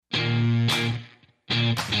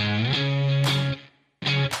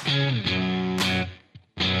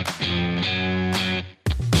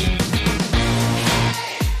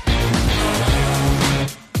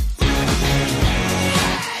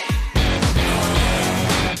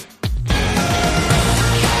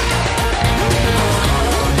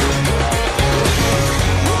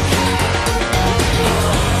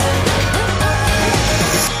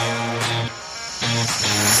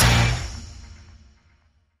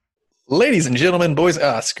Ladies and gentlemen, boys,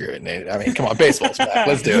 screw it, Nate. I mean, come on, baseball's back.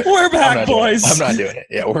 Let's do it. We're back, boys. I'm not doing it.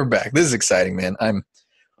 Yeah, we're back. This is exciting, man.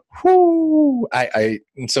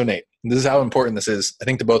 So Nate, this is how important this is, I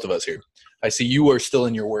think, to both of us here. I see you are still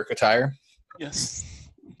in your work attire. Yes.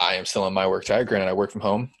 I am still in my work attire. Granted, I work from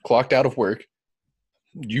home, clocked out of work.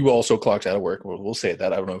 You also clocked out of work. We'll say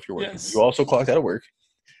that. I don't know if you're working. Yes. You also clocked out of work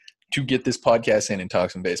to get this podcast in and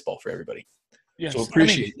talk some baseball for everybody. Yes. So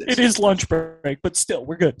appreciate this. It is lunch break, but still,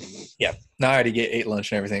 we're good. Yeah. Now I had to ate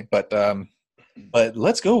lunch and everything, but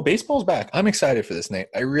let's go. Baseball's back. I'm excited for this, Nate.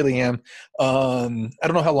 I really am. I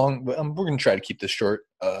don't know how long, but we're going to try to keep this short,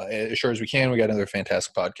 as short as we can. We got another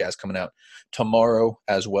fantastic podcast coming out tomorrow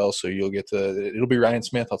as well. So you'll get it'll be Ryan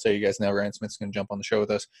Smith. I'll tell you guys now, Ryan Smith's going to jump on the show with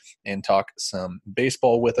us and talk some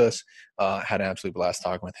baseball with us. Had an absolute blast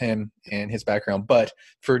talking with him and his background. But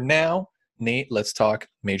for now, Nate, let's talk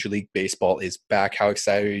Major League Baseball is back. How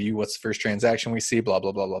excited are you? What's the first transaction we see? Blah,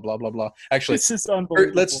 blah, blah, blah, blah, blah, blah. Actually, this is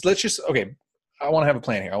unbelievable. Let's just – okay, I want to have a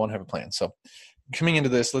plan here. So coming into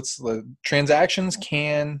this, transactions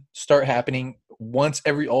can start happening once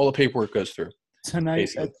all the paperwork goes through. Tonight,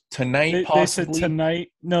 possibly. They said tonight.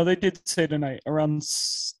 No, they did say tonight around.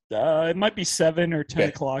 It might be 7 or 10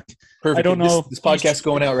 o'clock. Perfect. I don't know. This podcast is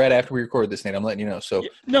going out right after we record this, Nate. I'm letting you know. So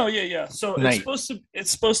yeah. So tonight. it's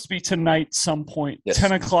supposed to be tonight some point. Yes.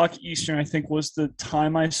 10 o'clock Eastern, I think, was the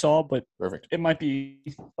time I saw, but perfect. It might be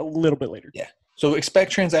a little bit later. Yeah. So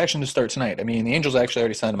expect transaction to start tonight. I mean, the Angels actually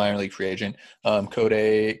already signed a minor league free agent.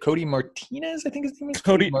 Cody Martinez, I think his name is.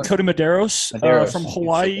 Cody Medeiros from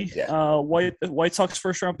Hawaii. Yeah. White Sox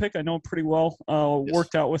first round pick. I know him pretty well. Yes.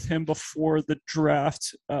 Worked out with him before the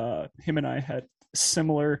draft. Him and I had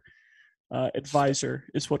similar advisor,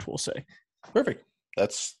 is what we'll say. Perfect.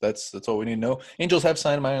 That's all we need to know. Angels have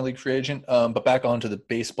signed a minor league free agent. But back onto the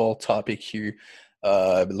baseball topic here,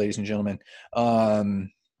 ladies and gentlemen.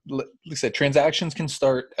 Like I said, transactions can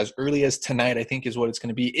start as early as tonight, I think is what it's going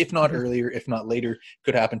to be. If not earlier, if not later.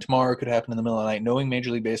 Could happen tomorrow, could happen in the middle of the night. Knowing Major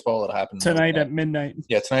League Baseball, it'll happen tonight at midnight.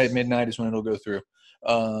 Yeah, tonight at midnight is when it'll go through.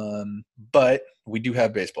 But we do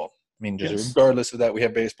have baseball. I mean, just regardless of that, we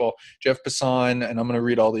have baseball. Jeff Passan, and I'm going to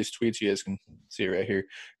read all these tweets. You guys can see it right here.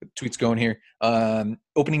 The tweets going here.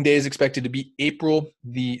 Opening day is expected to be April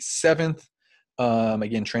the 7th.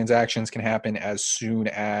 Again, transactions can happen as soon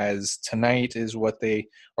as tonight is what they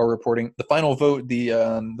are reporting. The final vote, the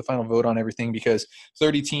final vote on everything, because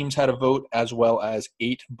 30 teams had a vote as well as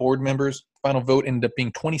 8 board members. Final vote ended up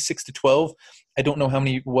being 26-12. I don't know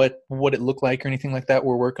what it looked like or anything like that.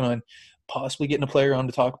 We're working on possibly getting a player on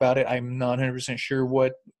to talk about it. I'm not 100% sure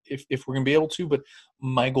if we're going to be able to, but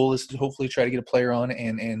my goal is to hopefully try to get a player on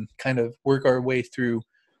and kind of work our way through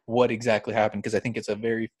what exactly happened, because I think it's a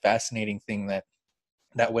very fascinating thing that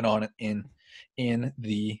went on in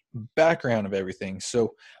the background of everything.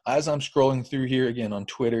 So as I'm scrolling through here again on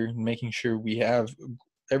Twitter, making sure we have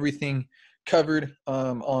everything covered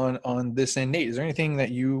on this end. Nate, is there anything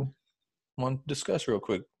that you want to discuss real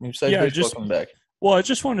quick besides baseball coming back? Well, I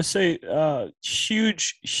just want to say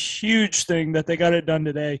huge thing that they got it done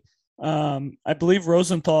today. I believe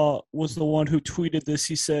Rosenthal was the one who tweeted this.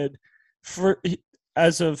 He said,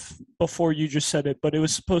 as of before you just said it, but it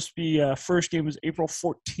was supposed to be first game was April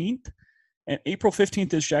 14th, and April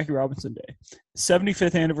 15th is Jackie Robinson Day,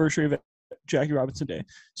 75th anniversary of Jackie Robinson Day.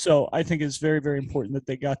 So I think it's very, very important that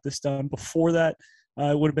they got this done before that.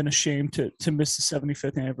 It would have been a shame to miss the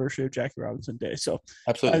 75th anniversary of Jackie Robinson Day. So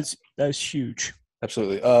absolutely, that is huge.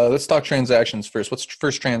 Absolutely. Let's talk transactions first. What's the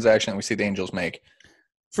first transaction that we see the Angels make?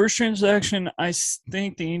 First transaction, I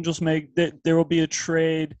think the Angels make that there will be a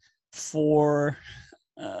trade for.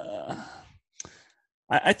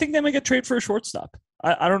 I think they make a trade for a shortstop.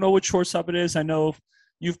 I don't know which shortstop it is. I know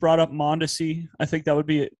you've brought up Mondesi. I think that would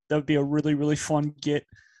be a really, really fun get.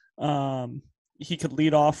 He could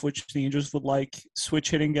lead off, which the Angels would like.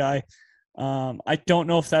 Switch hitting guy. I don't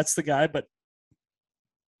know if that's the guy, but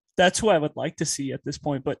that's who I would like to see at this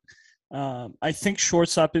point. But I think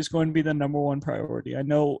shortstop is going to be the number one priority. I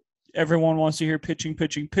know everyone wants to hear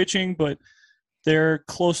pitching, but they're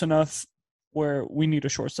close enough where we need a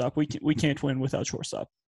shortstop. We can't win without shortstop.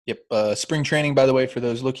 Yep. Spring training, by the way, for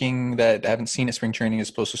those looking that haven't seen it, spring training is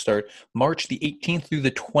supposed to start March the 18th through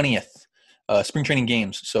the 20th. spring training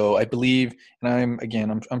games. So I believe,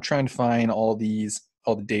 and I'm trying to find all the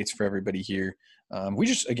dates for everybody here. We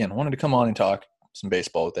just, again, wanted to come on and talk some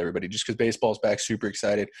baseball with everybody just because baseball's back. Super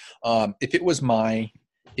excited. If it was me,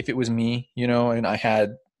 and I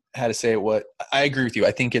had to say what I agree with you.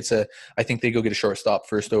 I think they go get a shortstop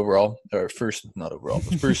first overall, or first, not overall,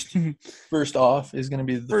 but first off is going to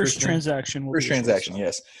be the first transaction. First transaction,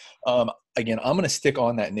 yes. Again, I'm going to stick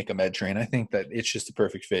on that Nick Ahmed train. I think that it's just a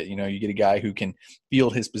perfect fit. You get a guy who can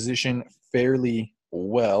field his position fairly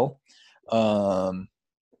well.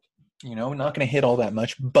 Not going to hit all that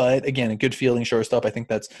much, but again, a good fielding shortstop. I think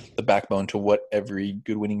that's the backbone to what every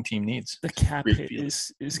good winning team needs. The cap hit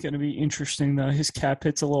is going to be interesting, though. His cap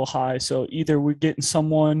hit's a little high, so either we're getting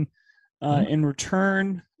someone in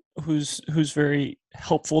return who's very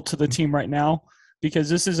helpful to the team right now, because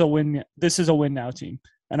this is a win. This is a win now team,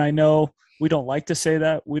 and I know we don't like to say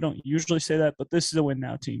that. We don't usually say that, but this is a win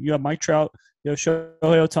now team. You have Mike Trout. You have Shohei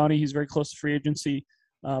Ohtani. He's very close to free agency.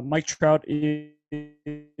 Mike Trout is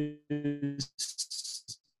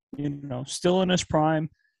still in his prime.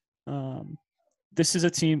 This is a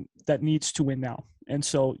team that needs to win now, and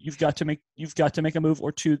so you've got to make a move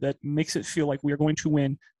or two that makes it feel like we are going to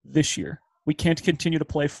win this year. We can't continue to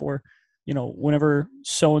play for whenever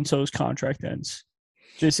so and so's contract ends.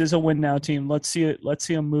 This is a win now team. Let's see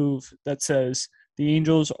a move that says the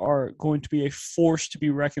Angels are going to be a force to be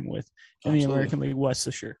reckoned with in the American League West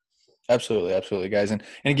this year. Absolutely, guys. And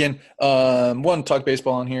again, want to talk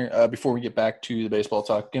baseball on here before we get back to the baseball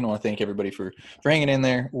talk. Again, I want to thank everybody for hanging in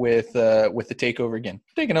there with the takeover again.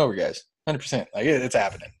 Taking over, guys. 100%. Like, it's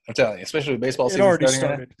happening. I'm telling you, especially with baseball season. It already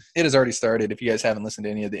started. It has already started. If you guys haven't listened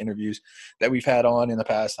to any of the interviews that we've had on in the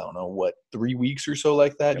past, I don't know, 3 weeks or so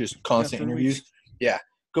like that, just constant interviews. Weeks. Yeah.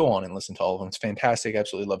 Go on and listen to all of them. It's fantastic.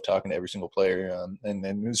 Absolutely love talking to every single player,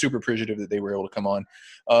 and super appreciative that they were able to come on.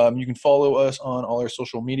 You can follow us on all our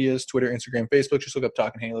social medias, Twitter, Instagram, Facebook. Just look up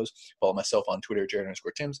Talking Halos. Follow myself on Twitter,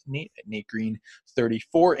 Jared_Tims, Nate at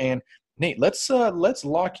NateGreen34. And Nate, let's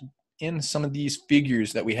lock in some of these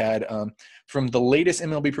figures that we had from the latest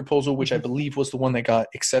MLB proposal, which I believe was the one that got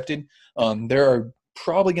accepted. There are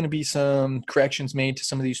probably going to be some corrections made to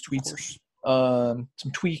some of these tweets. Some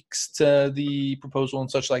tweaks to the proposal and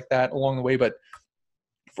such like that along the way, but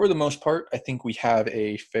for the most part, I think we have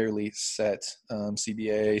a fairly set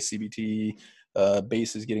CBA, CBT,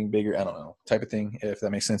 base is getting bigger, I don't know, type of thing, if that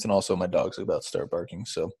makes sense. And also my dog's about to start barking,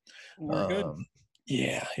 so we're good.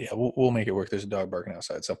 Yeah, we'll make it work. There's a dog barking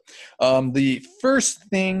outside. So the first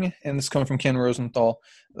thing, and this is coming from Ken Rosenthal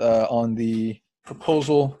on the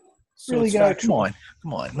proposal. So really, guys, come on,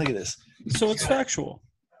 look at this. So it's factual.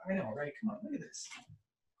 I know, right? Come on, look at this.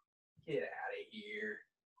 Get out of here.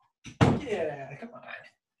 Yeah, come on.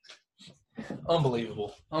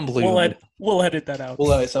 Unbelievable. We'll edit that out. We're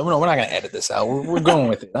not going to edit this out. We're going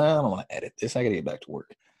with it. I don't want to edit this. I got to get back to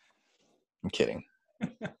work. I'm kidding. I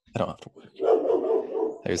don't have to work.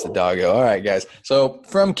 There's the doggo. All right, guys. So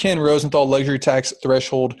from Ken Rosenthal, luxury tax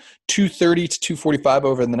threshold $230 to $245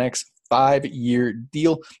 over the next 5-year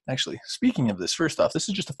deal. Actually, speaking of this, first off, this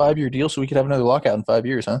is just a 5-year deal, so we could have another lockout in 5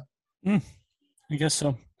 years, huh? I guess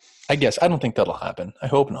so. I don't think that'll happen. I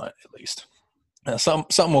hope not, at least.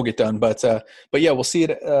 Something will get done, but yeah, we'll see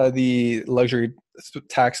it. The luxury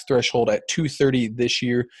tax threshold at $230 this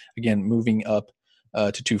year. Again, moving up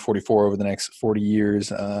to $244 over the next 40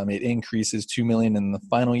 years. It increases $2 million in the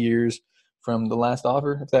final years from the last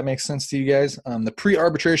offer, if that makes sense to you guys. The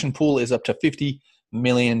pre-arbitration pool is up to $50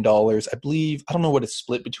 million. I believe, I don't know what it's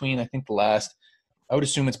split between. I think I would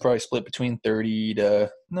assume it's probably split between 30 to,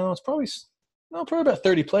 it's probably about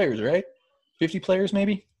 30 players, right? 50 players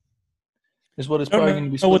maybe is what it's probably going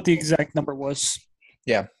to be split. I don't know what the exact number was.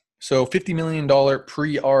 Yeah. So $50 million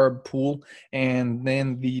pre-arb pool. And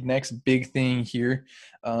then the next big thing here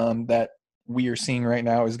that we are seeing right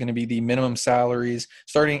now is going to be the minimum salaries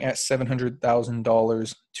starting at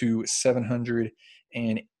 $700,000 to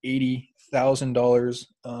 $780,000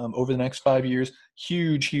 over the next 5 years.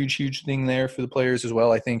 Huge thing there for the players as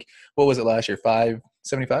well. I think, what was it last year?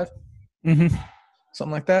 575? Mm-hmm.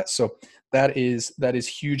 Something like that. So that is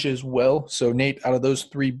huge as well. So Nate, out of those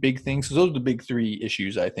three big things, so those are the big three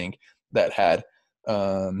issues I think that had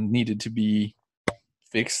needed to be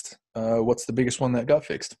fixed. What's the biggest one that got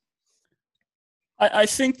fixed? I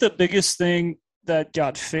think the biggest thing that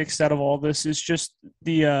got fixed out of all this is just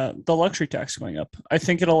the luxury tax going up. I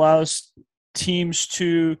think it allows teams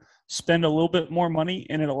to spend a little bit more money,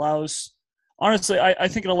 and it allows, honestly, I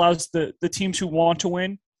think it allows the teams who want to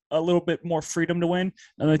win a little bit more freedom to win,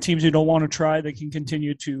 and the teams who don't want to try, they can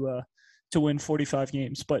continue to win 45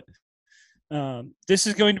 games. But this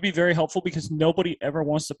is going to be very helpful because nobody ever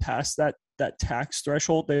wants to pass that that tax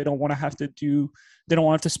threshold. They don't want to have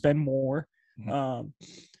to spend more.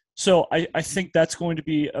 So I think that's going to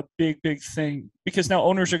be a big, big thing, because now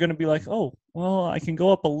owners are going to be like, oh, well, I can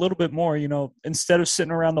go up a little bit more, instead of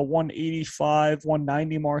sitting around the 185,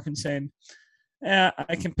 190 mark and saying,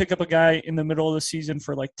 I can pick up a guy in the middle of the season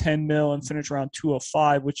for like 10 mil and finish around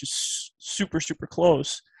 205, which is super, super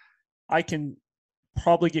close. I can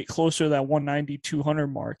probably get closer to that 190, 200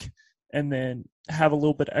 mark and then have a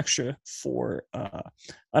little bit extra for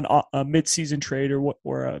a mid-season trade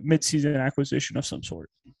or a mid-season acquisition of some sort.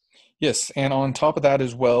 Yes, and on top of that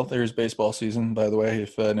as well, there's baseball season, by the way,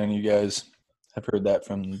 if none of you guys have heard that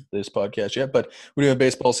from this podcast yet, but we do have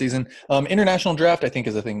baseball season. International draft, I think,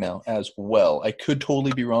 is a thing now as well. I could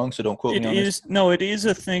totally be wrong, so don't quote me on this. No, it is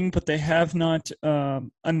a thing, but they have not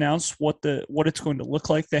announced what it's going to look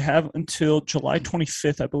like. They have until July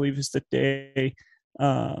 25th, I believe, is the day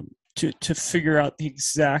to figure out the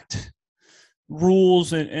exact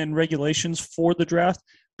rules and regulations for the draft,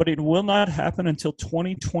 but it will not happen until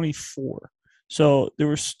 2024. So there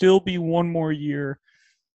will still be one more year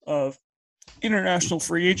of international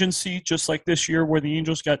free agency, just like this year where the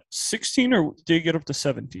Angels got 16, or did they get up to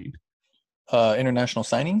 17? International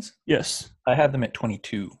signings? Yes. I have them at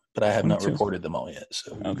 22, but I have 22. Not reported them all yet.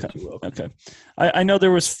 So Okay. I know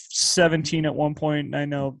there was 17 at one point, and I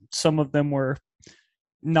know some of them were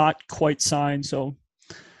not quite signed. So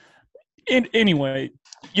anyway,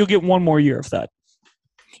 you'll get one more year of that.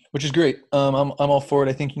 Which is great. I'm all for it.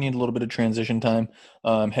 I think you need a little bit of transition time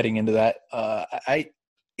heading into that.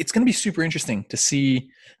 It's going to be super interesting to see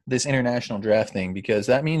this international draft thing, because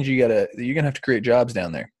that means you're going to have to create jobs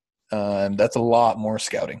down there. That's a lot more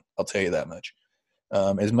scouting. I'll tell you that much.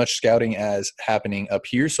 As much scouting as happening up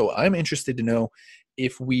here. So I'm interested to know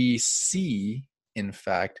if we see, in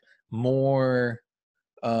fact, more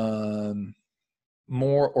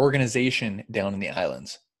organization down in the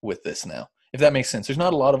islands with this now. If that makes sense. There's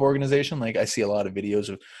not a lot of organization. Like, I see a lot of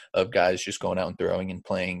videos of guys just going out and throwing and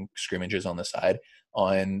playing scrimmages on the side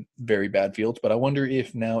on very bad fields. But I wonder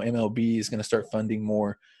if now MLB is going to start funding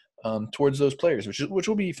more towards those players, which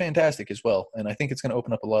will be fantastic as well. And I think it's going to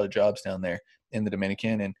open up a lot of jobs down there in the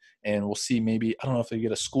Dominican. And we'll see, maybe, I don't know if they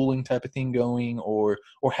get a schooling type of thing going or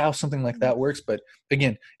how something like that works. But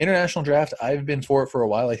again, international draft, I've been for it for a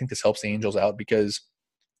while. I think this helps the Angels out, because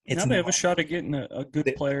now they have a shot at getting a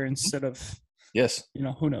good player instead of, yes,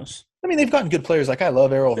 who knows? I mean, they've gotten good players. Like, I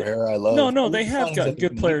love Errol Vera. No, they have gotten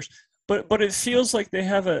good players, but it feels like they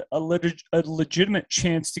have a legitimate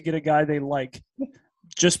chance to get a guy they like,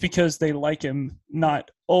 just because they like him. Not,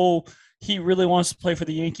 he really wants to play for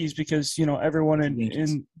the Yankees because everyone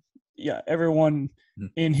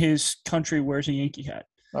in his country wears a Yankee hat.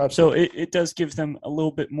 Absolutely. So it does give them a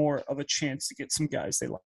little bit more of a chance to get some guys they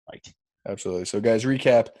like. Absolutely. So, guys,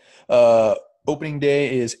 recap. Opening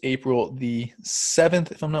day is April the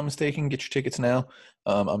 7th, if I'm not mistaken. Get your tickets now.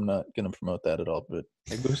 I'm not going to promote that at all, but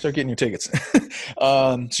go start getting your tickets.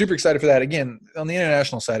 Super excited for that. Again, on the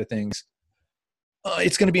international side of things,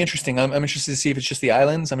 it's going to be interesting. I'm interested to see if it's just the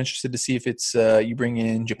islands. I'm interested to see if it's you bring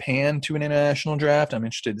in Japan to an international draft. I'm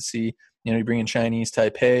interested to see, you bring in Chinese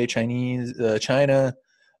Taipei, China,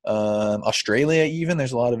 Australia even.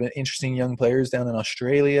 There's a lot of interesting young players down in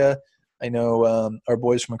Australia. I know our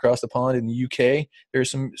boys from across the pond in the UK,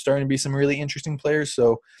 there's starting to be some really interesting players.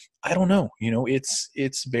 So I don't know.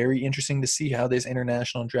 It's very interesting to see how this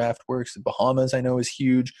international draft works. The Bahamas, I know, is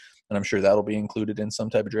huge, and I'm sure that'll be included in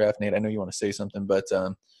some type of draft. Nate, I know you want to say something, but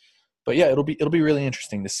yeah, it'll be really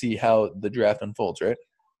interesting to see how the draft unfolds, right?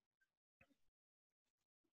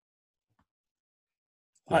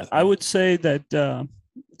 I would say that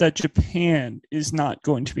Japan is not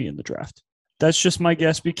going to be in the draft. That's just my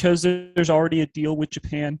guess, because there's already a deal with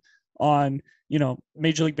Japan on,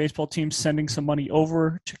 Major League Baseball teams sending some money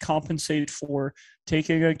over to compensate for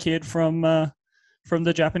taking a kid from the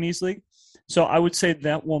Japanese league. So I would say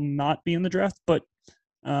that will not be in the draft, but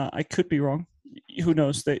I could be wrong. Who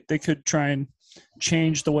knows? They could try and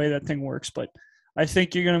change the way that thing works, but I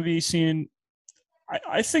think you're going to be seeing –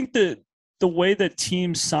 I think that the way that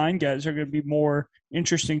teams sign guys are going to be more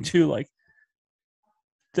interesting too. Like,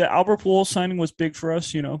 the Albert Pujols signing was big for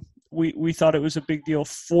us. We thought it was a big deal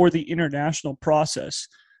for the international process.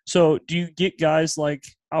 So do you get guys like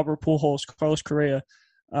Albert Pujols, Carlos Correa,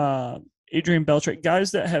 Adrian Beltre,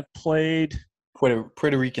 guys that have played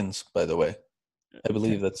Puerto Ricans, by the way? I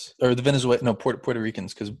believe that's, or the Venezuela, no, Puerto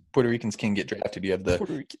Ricans, because Puerto Ricans can get drafted. You have the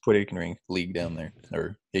Puerto Rican League down there,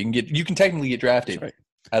 or you can technically get drafted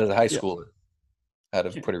out of the high school out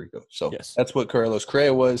of Puerto Rico. So that's what Carlos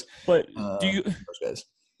Correa was. But do you? Those guys.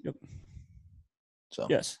 Yep. So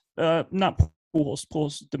yes, not Pujols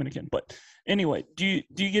is Dominican. But anyway, do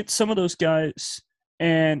you get some of those guys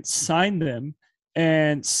and sign them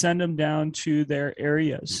and send them down to their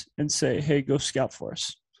areas and say, hey, go scout for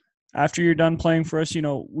us? After you're done playing for us,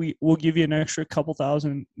 we'll give you an extra couple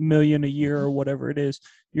 $1,000 million a year or whatever it is.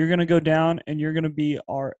 You're going to go down and you're going to be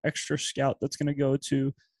our extra scout that's going to go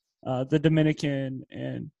to the Dominican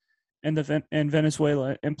and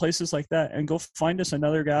Venezuela and places like that, and go find us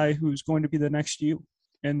another guy who's going to be the next you,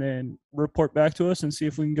 and then report back to us and see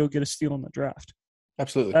if we can go get a steal in the draft.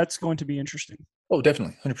 Absolutely. That's going to be interesting. Oh,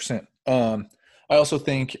 definitely. 100%. I also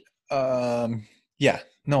think, I'm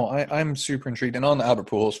super intrigued. And on the Albert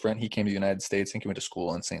Pujols front, he came to the United States. I think he went to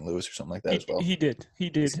school in St. Louis or something like that as well. He did.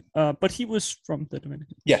 But he was from the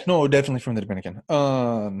Dominican. Yeah, no, definitely from the Dominican.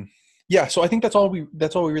 So I think that's all we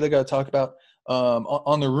really got to talk about.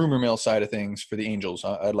 On the rumor mill side of things for the Angels,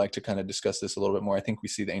 I'd like to kind of discuss this a little bit more. I think we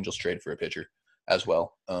see the Angels trade for a pitcher as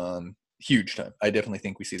well. Huge time. I definitely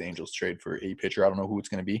think we see the Angels trade for a pitcher. I don't know who it's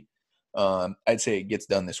going to be. I'd say it gets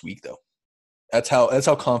done this week, though. That's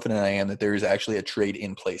how confident I am that there is actually a trade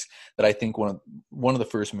in place. That I think one of the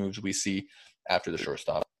first moves we see after the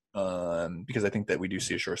shortstop, because I think that we do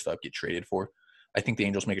see a shortstop get traded for. I think the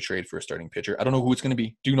Angels make a trade for a starting pitcher. I don't know who it's going to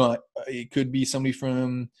be. It could be somebody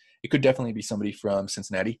from. It could definitely be somebody from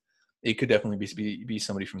Cincinnati. It could definitely be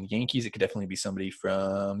somebody from the Yankees. It could definitely be somebody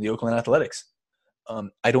from the Oakland Athletics.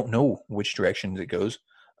 I don't know which direction it goes.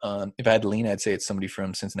 If I had to lean, I'd say it's somebody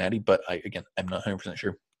from Cincinnati, but I'm not 100%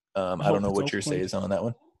 sure. I don't know what your say is on that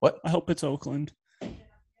one. What? I hope it's Oakland.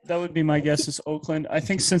 That would be my guess is Oakland. I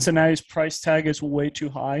think Cincinnati's price tag is way too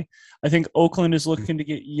high. I think Oakland is looking to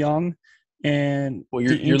get young, and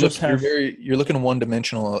you're looking one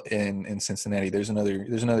dimensional in Cincinnati. There's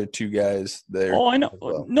another two guys there. Oh, I know.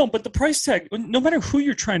 Well. No, but the price tag, no matter who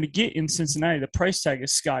you're trying to get in Cincinnati, the price tag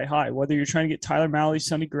is sky high. Whether you're trying to get Tyler Mahle,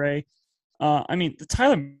 Sonny Gray, the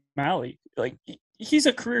Tyler Mahle, like he's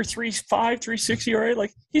a career 3.5, 3.6 ERA.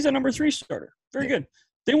 Like he's a number 3 starter. Very good.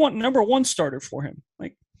 They want number 1 starter for him.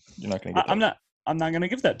 Like you're not going to get that. I'm not going to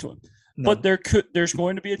give that to him. No. But there's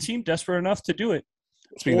going to be a team desperate enough to do it.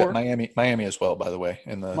 Speaking of that, Miami as well, by the way.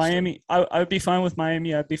 Miami, I would be fine with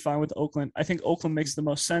Miami. I'd be fine with Oakland. I think Oakland makes the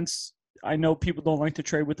most sense. I know people don't like to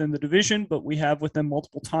trade within the division, but we have with them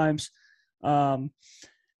multiple times. And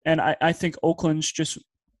I think Oakland's just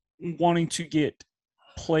wanting to get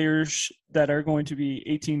players that are going to be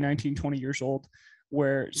 18, 19, 20 years old,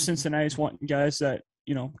 where Cincinnati's wanting guys that,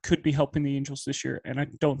 could be helping the Angels this year. And I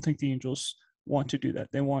don't think the Angels want to do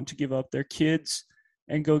that. They want to give up their kids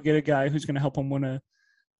and go get a guy who's going to help them win a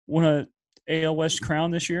AL West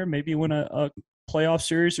crown this year, maybe win a playoff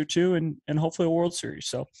series or two, and hopefully a World Series.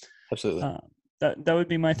 So absolutely, that would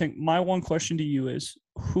be my thing. My one question to you is,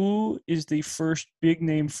 who is the first big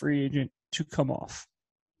name free agent to come off?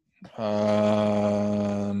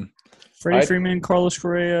 Freddie Freeman, Carlos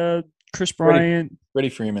Correa, Chris Bryant. Freddie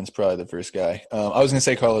Freeman's probably the first guy. I was going to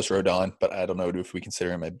say Carlos Rodon, but I don't know if we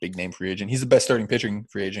consider him a big name free agent. He's the best starting pitching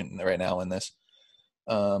free agent right now in this.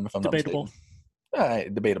 If I'm debatable. Not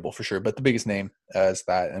mistaken. Debatable for sure, but the biggest name as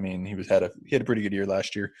that. I mean, he had a pretty good year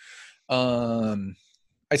last year.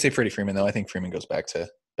 I say Freddie Freeman though. I think Freeman goes back to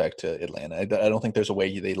Atlanta. I don't think there's a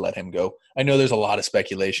way they let him go. I know there's a lot of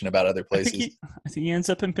speculation about other places. I think he ends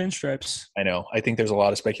up in pinstripes. I know. I think there's a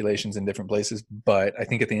lot of speculations in different places, but I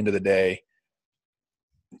think at the end of the day,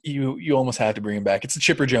 you almost have to bring him back. It's a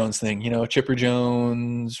Chipper Jones thing, Chipper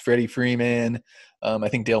Jones, Freddie Freeman. I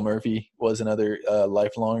think Dale Murphy was another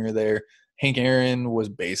lifelonger there. Hank Aaron was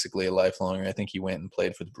basically a lifelonger. I think he went and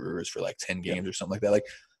played for the Brewers for like 10 games or something like that.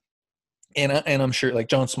 And I'm sure like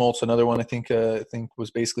John Smoltz, another one I think was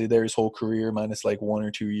basically there his whole career minus like 1 or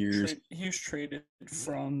 2 years. He was traded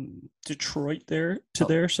from Detroit there.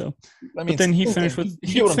 So I mean, but then he finished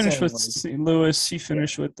with St. Louis. He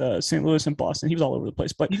finished with St. Louis and Boston. He was all over the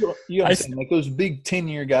place. But you understand, like those big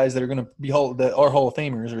 10-year guys that are going to be that are Hall of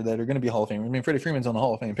Famers or that are going to be Hall of Famers. I mean, Freddie Freeman's on the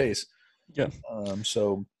Hall of Fame pace. Yeah.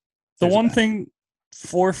 So the one thing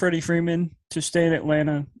for Freddie Freeman to stay in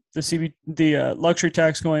Atlanta, the luxury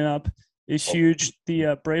tax going up is huge.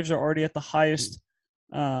 The Braves are already at the highest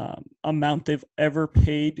amount they've ever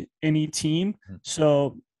paid any team.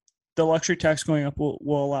 So the luxury tax going up will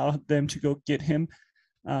allow them to go get him.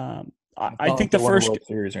 I think the first World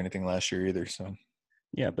Series or anything last year either. So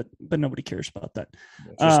yeah, but nobody cares about that.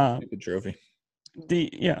 Just a stupid trophy.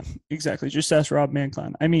 Exactly. Just ask Rob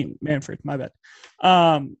Manfred. My bad.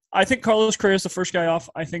 I think Carlos Correa is the first guy off.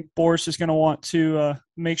 I think Boris is going to want to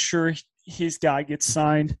make sure his guy gets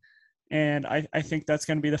signed. And I think that's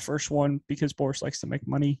going to be the first one because Boris likes to make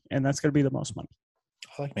money, and that's going to be the most money.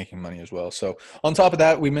 I like making money as well. So on top of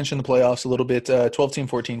that, we mentioned the playoffs a little bit. 12-team,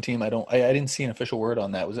 14-team. I didn't see an official word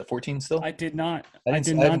on that. Was it 14 still? I did not. I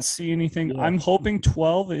did not see anything. Yeah. I'm hoping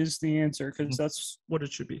 12 is the answer because that's what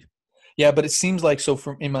it should be. Yeah, but it seems like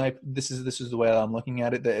this is the way I'm looking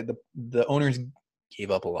at it. The owners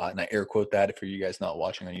gave up a lot, and I air quote that for you guys not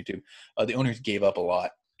watching on YouTube. The owners gave up a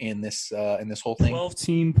lot in this whole thing.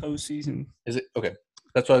 12-team postseason. Is it okay?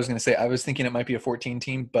 That's what I was going to say. I was thinking it might be a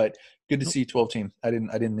 14-team, but good to see 12-team. I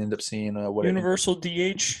didn't end up seeing what universal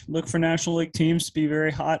DH. Look for National League teams to be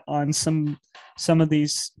very hot on some of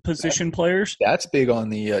these position players. That's big on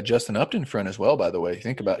the Justin Upton front as well. By the way, if you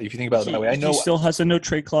think about it that way, I know he still has a no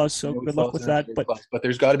trade clause, so good luck with that. But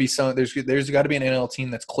there's got to be there's got to be an NL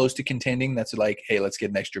team that's close to contending. That's like, hey, let's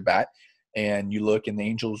get an extra bat. And you look, and the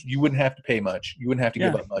Angels, you wouldn't have to pay much. You wouldn't have to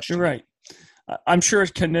give up much. You're right. I'm sure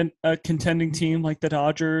a contending team like the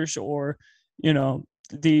Dodgers or,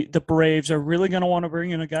 the Braves are really going to want to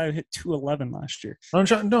bring in a guy who hit 211 last year.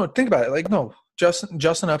 Think about it.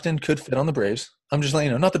 Justin Upton could fit on the Braves. I'm just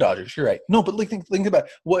letting you know, not the Dodgers. You're right. No, but think about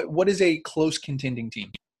it. What is a close contending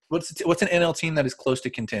team? What's an NL team that is close to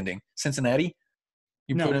contending? Cincinnati?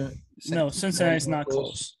 Cincinnati's not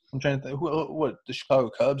close. I'm trying to think. What the Chicago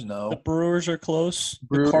Cubs? No. The Brewers are close.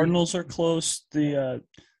 The Cardinals are close.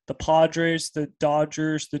 The Padres, the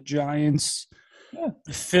Dodgers, the Giants,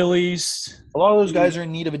 the Phillies. A lot of those guys are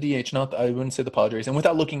in need of a DH. I wouldn't say the Padres. And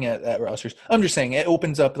without looking at rosters, I'm just saying it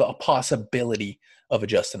opens up a possibility of a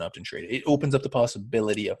Justin Upton trade. It opens up the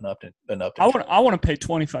possibility of an Upton. I want to pay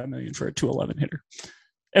 $25 million for a 211 hitter.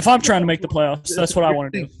 If I'm trying to make the playoffs, that's what I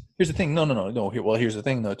want to do. Here's the thing. No. Well, here's the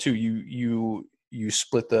thing though too. You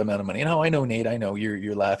split the amount of money. And I know, Nate, I know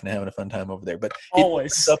you're laughing and having a fun time over there, but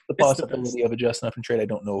always it opens up the possibility of a Justin Upton trade. I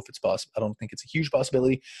don't know if it's possible. I don't think it's a huge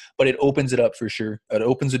possibility, but it opens it up for sure. It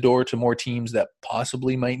opens the door to more teams that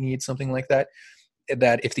possibly might need something like that.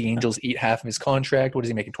 That if the Angels eat half of his contract, what is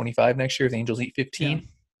he making, 25 next year? If the Angels eat 15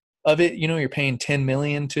 of it, you're paying $10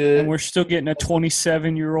 million to. And we're still getting a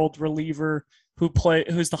 27-year-old reliever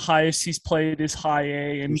who's the highest he's played is high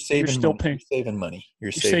A, and you're still paying. You're saving money.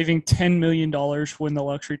 You're saving $10 million when the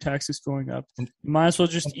luxury tax is going up. You might as well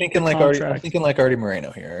just I'm thinking like Artie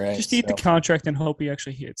Moreno here, right? Just eat the contract and hope he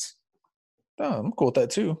actually hits. Oh, I'm cool with that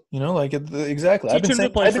too. Exactly. I've been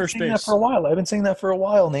saying that for a while. I've been saying that for a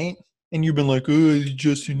while, Nate. And you've been like, oh,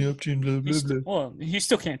 Justin Upton, blah blah blah. Well, he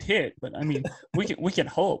still can't hit, but I mean, we can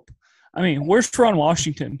hope. I mean, where's Ron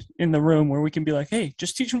Washington in the room where we can be like, hey,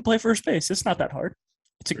 just teach him to play first base. It's not that hard.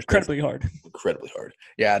 It's incredibly hard. Incredibly hard.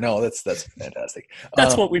 Yeah, no, that's fantastic.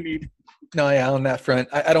 That's what we need. No, yeah, on that front,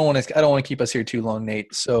 I don't want to keep us here too long,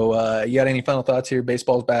 Nate. So, you got any final thoughts here?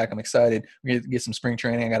 Baseball's back. I'm excited. We're gonna get some spring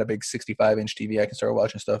training. I got a big 65-inch TV I can start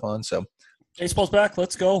watching stuff on. So, baseball's back.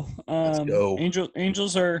 Let's go. Let's go.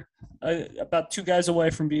 Angels are about 2 guys away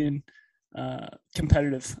from being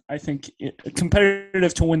competitive. I think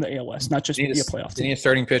competitive to win the AL West, not just be a playoff team. They need a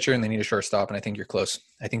starting pitcher and they need a shortstop, and I think you're close.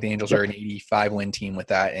 I think the Angels are an 85-win team with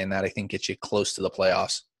that, and that I think gets you close to the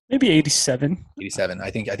playoffs. Maybe 87. 87. I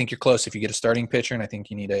think you're close if you get a starting pitcher, and I think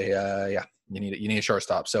you need you need a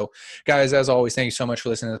shortstop. So, guys, as always, thank you so much for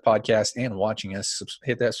listening to the podcast and watching us.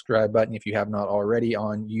 Hit that subscribe button if you have not already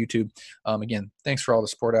on YouTube. Again, thanks for all the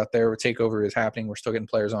support out there. Takeover is happening. We're still getting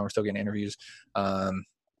players on. We're still getting interviews.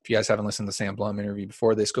 If you guys haven't listened to the Sam Blum interview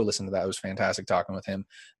before this, go listen to that. It was fantastic talking with him.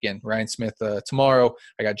 Again, Ryan Smith tomorrow.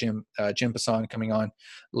 I got Jim Passan coming on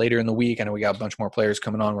later in the week. I know we got a bunch more players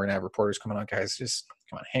coming on. We're going to have reporters coming on. Guys, just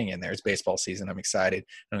come on, hang in there. It's baseball season. I'm excited.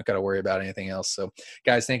 I don't got to worry about anything else. So,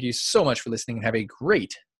 guys, thank you so much for listening and have a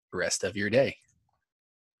great rest of your day.